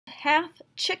Half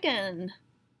Chicken.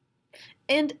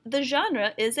 And the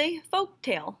genre is a folk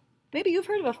tale. Maybe you've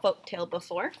heard of a folk tale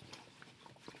before.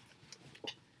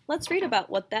 Let's read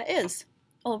about what that is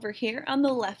over here on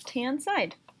the left-hand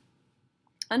side,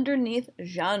 underneath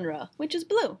genre, which is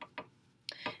blue.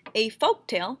 A folk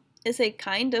tale is a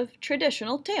kind of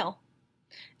traditional tale.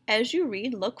 As you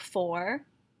read, look for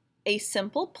a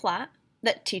simple plot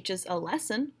that teaches a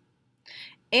lesson,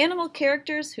 animal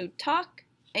characters who talk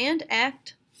and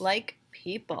act like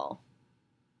people.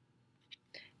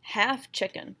 Half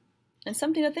Chicken. And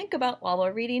something to think about while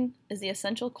we're reading is the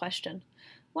essential question.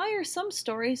 Why are some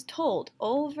stories told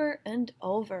over and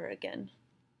over again?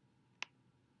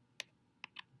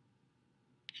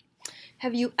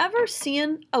 Have you ever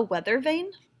seen a weather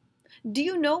vane? Do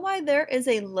you know why there is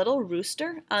a little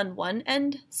rooster on one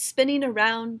end spinning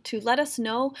around to let us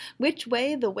know which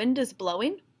way the wind is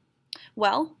blowing?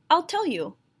 Well, I'll tell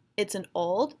you. It's an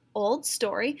old, old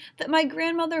story that my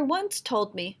grandmother once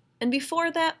told me, and before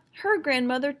that, her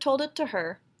grandmother told it to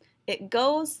her. It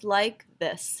goes like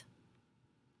this.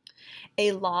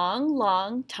 A long,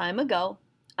 long time ago,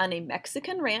 on a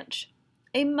Mexican ranch,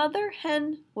 a mother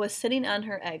hen was sitting on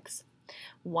her eggs.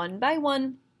 One by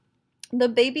one, the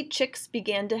baby chicks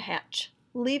began to hatch,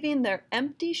 leaving their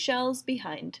empty shells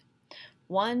behind.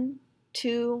 1,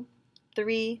 2,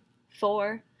 3,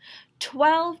 4,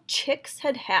 12 chicks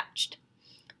had hatched,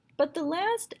 but the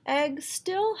last egg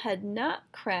still had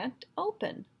not cracked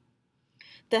open.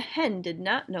 The hen did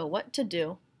not know what to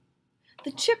do.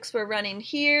 The chicks were running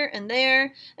here and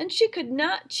there, and she could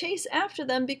not chase after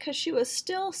them because she was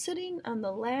still sitting on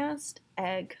the last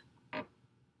egg.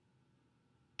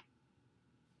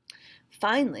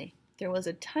 Finally, there was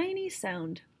a tiny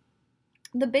sound.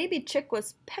 The baby chick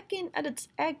was pecking at its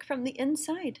egg from the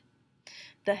inside.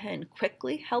 The hen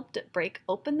quickly helped it break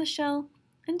open the shell,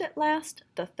 and at last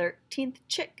the 13th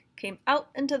chick came out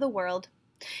into the world.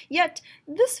 Yet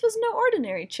this was no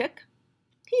ordinary chick.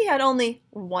 He had only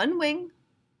one wing,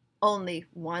 only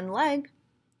one leg,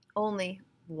 only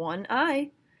one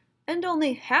eye, and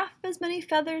only half as many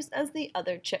feathers as the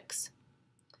other chicks.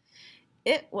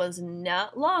 It was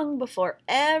not long before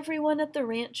everyone at the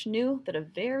ranch knew that a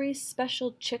very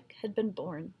special chick had been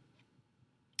born.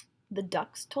 The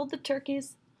ducks told the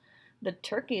turkeys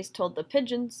told the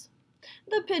pigeons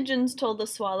told the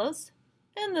swallows,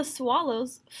 and the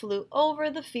swallows flew over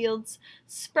the fields,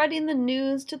 spreading the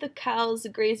news to the cows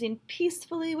grazing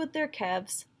peacefully with their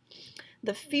calves,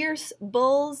 the fierce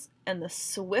bulls, and the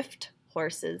swift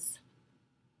horses.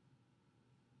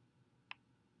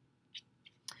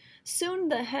 Soon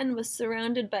the hen was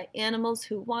surrounded by animals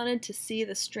who wanted to see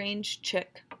the strange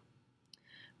chick.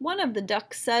 One of the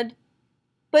ducks said,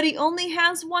 "But he only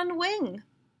has one wing."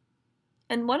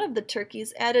 And one of the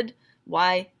turkeys added,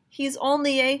 "Why, he's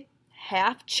only a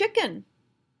half chicken."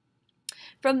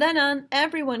 From then on,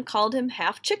 everyone called him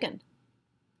Half Chicken.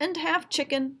 And Half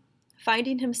Chicken,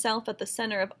 finding himself at the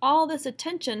center of all this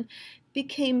attention,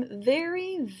 became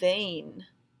very vain.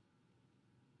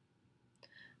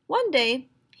 One day,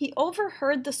 he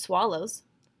overheard the swallows,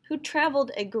 who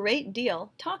traveled a great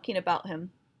deal, talking about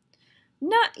him.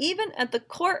 Not even at the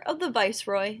court of the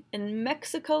viceroy in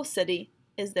Mexico City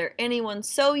is there anyone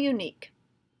so unique.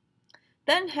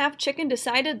 Then Half Chicken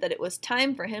decided that it was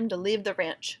time for him to leave the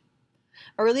ranch.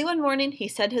 Early one morning he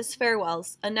said his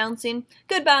farewells, announcing,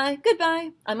 "Goodbye,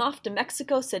 goodbye, I'm off to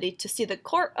Mexico City to see the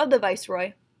court of the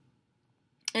viceroy."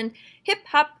 And hip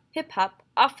hop,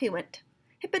 off he went,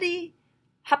 hippity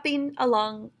hopping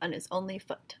along on his only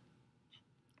foot.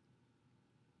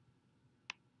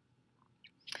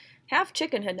 Half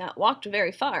Chicken had not walked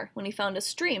very far when he found a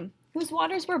stream whose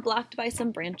waters were blocked by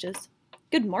some branches.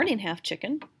 "Good morning, Half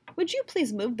Chicken. Would you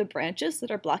please move the branches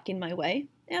that are blocking my way?"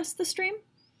 asked the stream.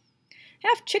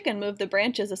 Half Chicken moved the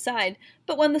branches aside,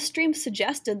 but when the stream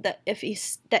suggested that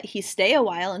he stay a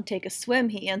while and take a swim,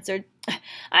 he answered,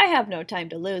 "I have no time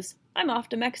to lose. I'm off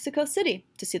to Mexico City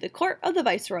to see the court of the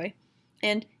viceroy."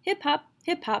 And hip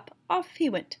hop, off he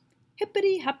went,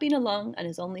 hippity hopping along on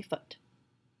his only foot.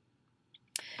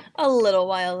 A little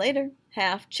while later,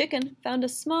 Half Chicken found a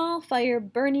small fire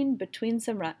burning between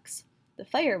some rocks. The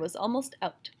fire was almost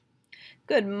out.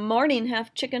 "Good morning,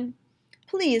 Half Chicken.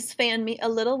 Please fan me a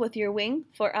little with your wing,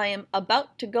 for I am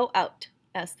about to go out,"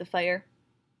 asked the fire.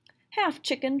 Half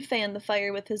Chicken fanned the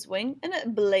fire with his wing, and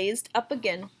it blazed up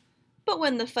again. But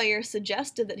when the fire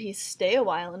suggested that he stay a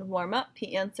while and warm up,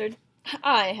 he answered,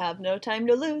 "I have no time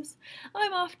to lose.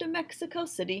 I'm off to Mexico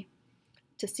City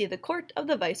to see the court of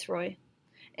the viceroy."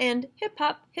 And hip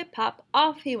hop,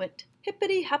 off he went,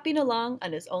 hippity hopping along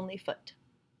on his only foot.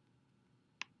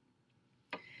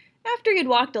 After he had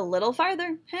walked a little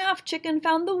farther, Half Chicken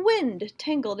found the wind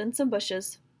tangled in some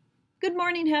bushes. "Good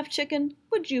morning, Half Chicken.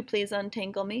 Would you please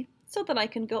untangle me, so that I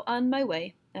can go on my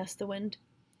way?" asked the wind.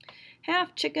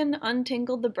 Half Chicken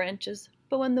untangled the branches,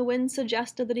 but when the wind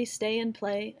suggested that he stay and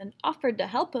play, and offered to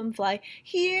help him fly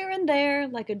here and there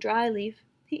like a dry leaf,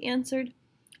 he answered,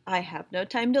 "I have no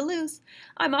time to lose.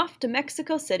 I'm off to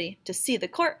Mexico City to see the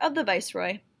court of the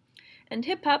Viceroy." And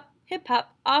hip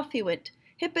hop, off he went,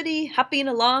 hippity-hopping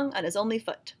along on his only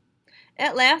foot.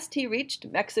 At last he reached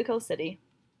Mexico City.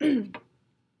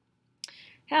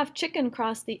 Half Chicken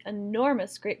crossed the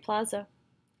enormous Great Plaza.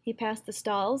 He passed the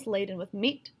stalls laden with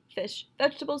meat, fish,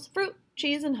 vegetables, fruit,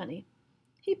 cheese, and honey.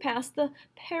 He passed the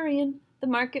Parian, the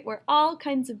market where all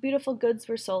kinds of beautiful goods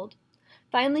were sold.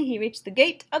 Finally, he reached the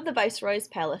gate of the Viceroy's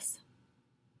palace.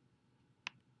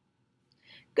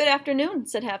 "Good afternoon,"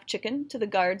 said Half Chicken to the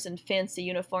guards in fancy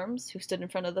uniforms who stood in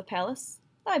front of the palace.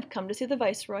 "I've come to see the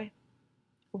Viceroy."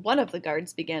 One of the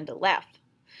guards began to laugh.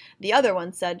 The other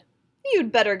one said,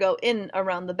 "You'd better go in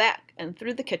around the back and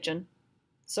through the kitchen."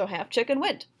 So Half Chicken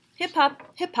went, hip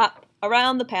hop,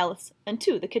 around the palace and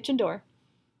to the kitchen door.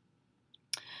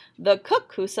 The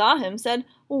cook who saw him said,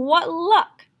 "What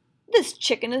luck! This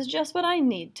chicken is just what I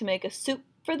need to make a soup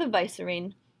for the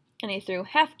Viceroy." And he threw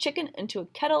Half Chicken into a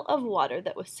kettle of water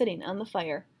that was sitting on the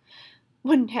fire.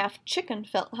 When Half Chicken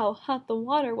felt how hot the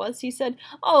water was, he said,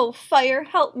 "Oh, fire,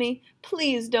 help me!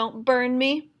 Please don't burn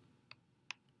me!"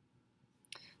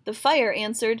 The fire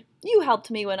answered, "You helped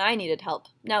me when I needed help.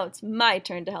 Now it's my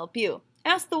turn to help you.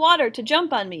 Ask the water to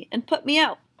jump on me and put me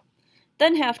out."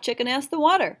 Then Half Chicken asked the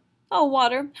water, "Oh,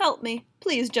 water, help me.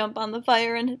 Please jump on the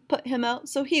fire and put him out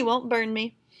so he won't burn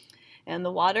me." And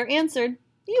the water answered,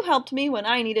 "You helped me when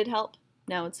I needed help.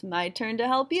 Now it's my turn to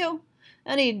help you."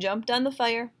 And he jumped on the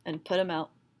fire and put him out.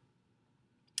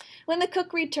 When the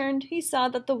cook returned, he saw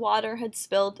that the water had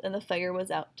spilled and the fire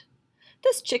was out.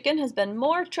 "This chicken has been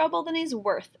more trouble than he's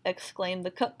worth," exclaimed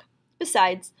the cook.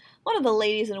 "Besides, one of the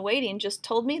ladies in waiting just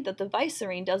told me that the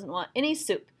Viceroy doesn't want any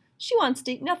soup. She wants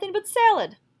to eat nothing but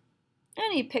salad."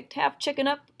 And he picked Half Chicken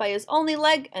up by his only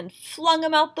leg and flung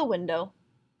him out the window.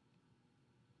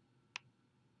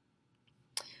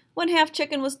 When Half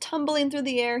Chicken was tumbling through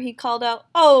the air, he called out,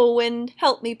 "Oh, wind,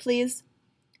 help me, please."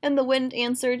 And the wind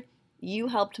answered, "You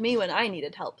helped me when I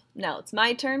needed help. Now it's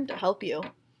my turn to help you."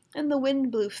 And the wind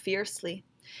blew fiercely.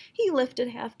 He lifted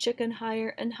Half Chicken higher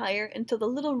and higher until the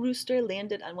little rooster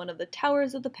landed on one of the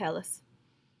towers of the palace.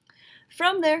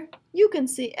 From there, you can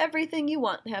see everything you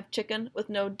want, Half Chicken, with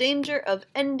no danger of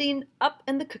ending up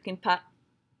in the cooking pot.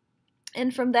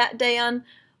 And from that day on,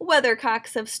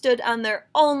 weathercocks have stood on their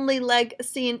only leg,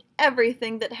 seeing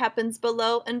everything that happens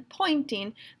below and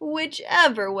pointing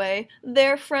whichever way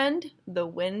their friend the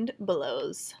wind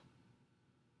blows.